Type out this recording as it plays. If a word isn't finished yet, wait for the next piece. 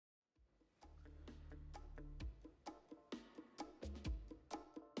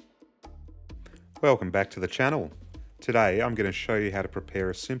Welcome back to the channel. Today I'm going to show you how to prepare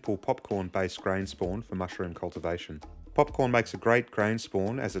a simple popcorn based grain spawn for mushroom cultivation. Popcorn makes a great grain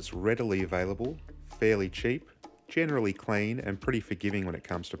spawn as it's readily available, fairly cheap, generally clean and pretty forgiving when it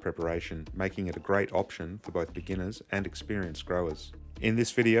comes to preparation, making it a great option for both beginners and experienced growers. In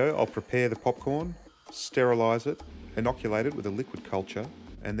this video I'll prepare the popcorn, sterilise it, inoculate it with a liquid culture,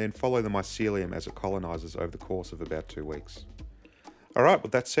 and then follow the mycelium as it colonises over the course of about 2 weeks. Alright,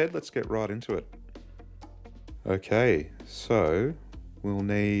 with that said, let's get right into it. Okay, so we'll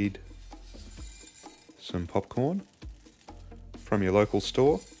need some popcorn from your local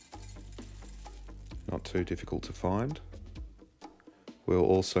store. Not too difficult to find. We'll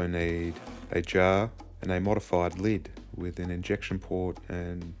also need a jar and a modified lid with an injection port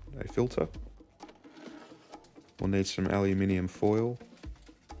and a filter. We'll need some aluminium foil.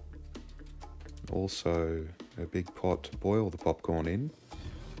 Also a big pot to boil the popcorn in.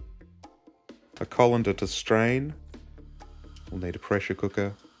 A colander to strain. We'll need a pressure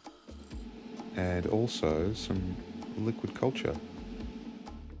cooker and also some liquid culture.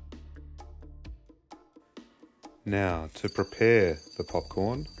 Now to prepare the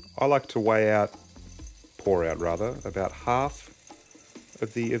popcorn, I like to pour out about half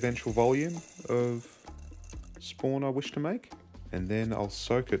of the eventual volume of spawn I wish to make, and then I'll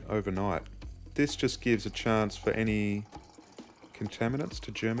soak it overnight. This just gives a chance for any contaminants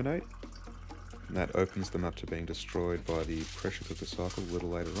to germinate, and that opens them up to being destroyed by the pressure cooker cycle a little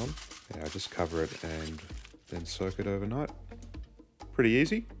later on. Yeah, I just cover it and then soak it overnight. Pretty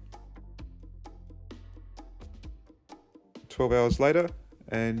easy. 12 hours later,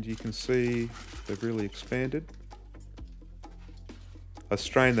 and you can see they've really expanded. I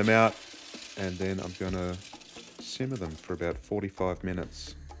strain them out and then I'm going to simmer them for about 45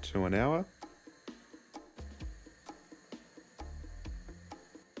 minutes to an hour.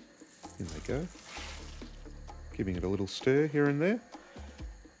 In they go. Giving it a little stir here and there.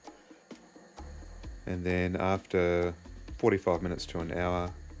 And then after 45 minutes to an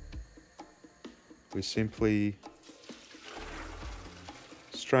hour, we simply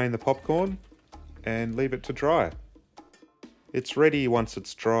strain the popcorn and leave it to dry. It's ready once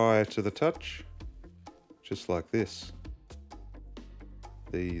it's dry to the touch, just like this.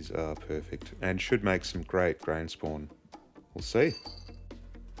 These are perfect and should make some great grain spawn. We'll see.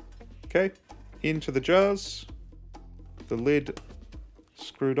 Okay, into the jars, the lid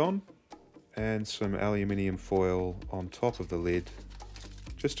screwed on, and some aluminium foil on top of the lid,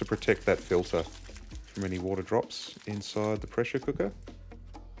 just to protect that filter from any water drops inside the pressure cooker.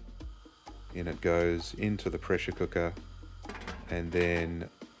 In it goes into the pressure cooker, and then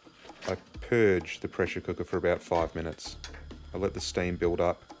I purge the pressure cooker for about 5 minutes. I let the steam build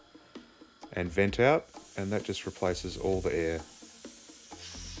up and vent out, and that just replaces all the air.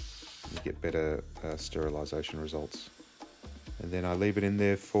 You get better sterilisation results. And then I leave it in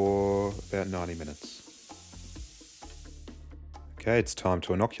there for about 90 minutes. Okay, it's time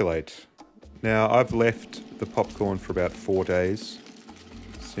to inoculate. Now I've left the popcorn for about 4 days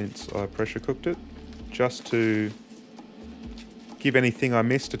since I pressure cooked it, just to give anything I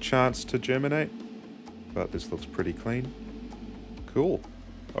missed a chance to germinate, but this looks pretty clean. Cool.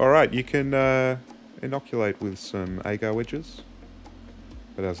 Alright, you can inoculate with some agar wedges,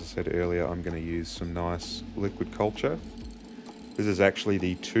 but as I said earlier, I'm going to use some nice liquid culture. This is actually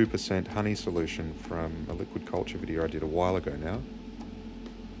the 2% honey solution from a liquid culture video I did a while ago now.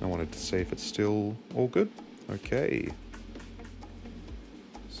 I wanted to see if it's still all good. Okay.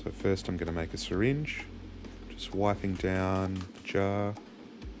 So first I'm going to make a syringe, just wiping down the jar,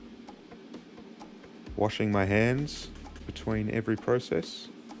 washing my hands between every process,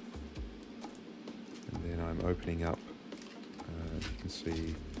 and then I'm opening up, you can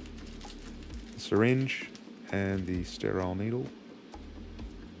see the syringe and the sterile needle,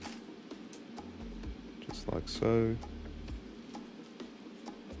 just like so.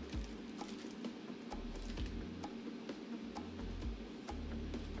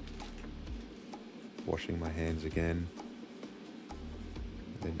 Washing my hands again,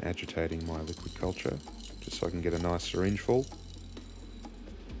 and then agitating my liquid culture just so I can get a nice syringe full.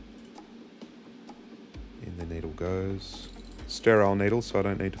 In the needle goes. Sterile needle, so I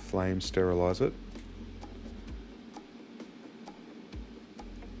don't need to flame sterilise it.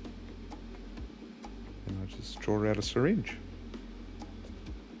 And I just draw out a syringe.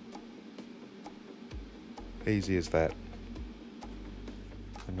 Easy as that.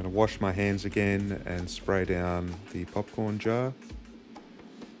 I'm going to wash my hands again and spray down the popcorn jar.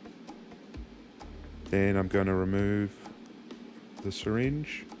 Then I'm going to remove the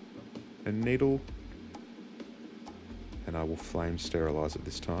syringe and needle, and I will flame sterilise it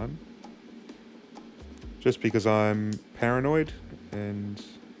this time. just because I'm paranoid and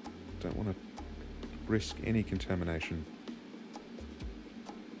don't want to risk any contamination.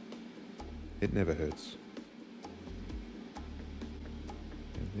 It never hurts.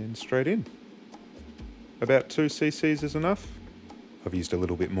 And then straight in. About 2 cc's is enough. I've used a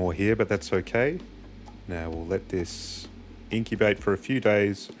little bit more here, but that's okay. Now we'll let this incubate for a few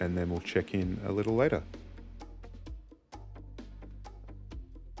days and then we'll check in a little later.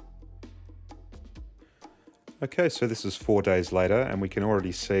 Okay, so this is 4 days later and we can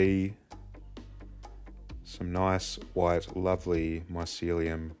already see some nice, white, lovely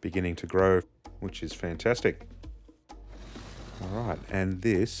mycelium beginning to grow, which is fantastic. All right, and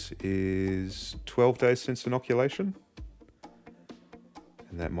this is 12 days since inoculation.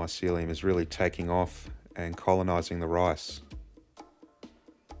 And that mycelium is really taking off and colonising the rice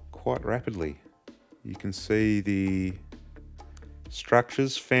quite rapidly. You can see the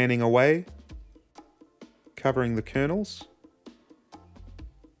structures fanning away, covering the kernels.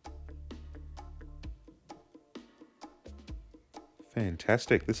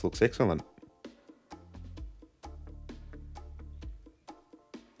 Fantastic, this looks excellent.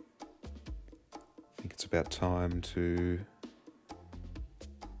 I think it's about time to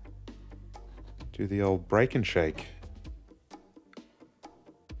do the old break and shake.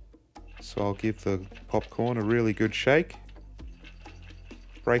 So I'll give the popcorn a really good shake,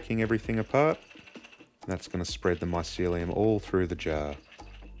 breaking everything apart. And that's going to spread the mycelium all through the jar.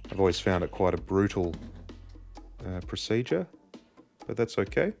 I've always found it quite a brutal procedure, but that's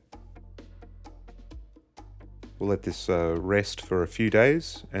okay. We'll let this rest for a few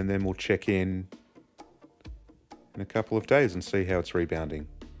days and then we'll check in a couple of days and see how it's rebounding.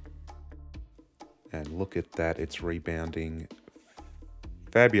 And look at that, it's rebounding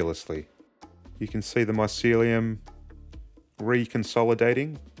fabulously. You can see the mycelium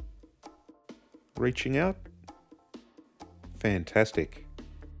reconsolidating, reaching out. Fantastic.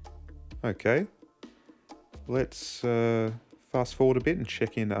 Okay, let's fast forward a bit and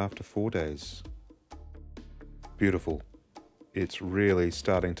check in after 4 days. Beautiful. It's really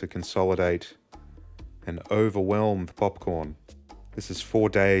starting to consolidate and overwhelm the popcorn. This is 4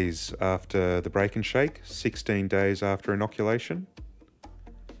 days after the break and shake, 16 days after inoculation.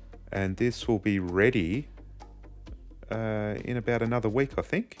 And this will be ready in about another week, I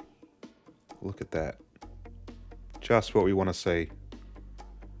think. Look at that. Just what we want to see.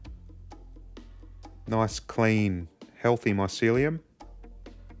 Nice, clean, healthy mycelium.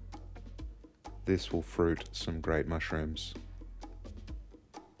 This will fruit some great mushrooms.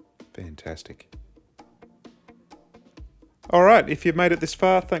 Fantastic. All right, if you've made it this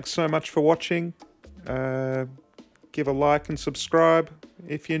far, thanks so much for watching. Give a like and subscribe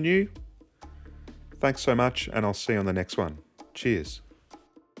if you're new. Thanks so much, and I'll see you on the next one. Cheers.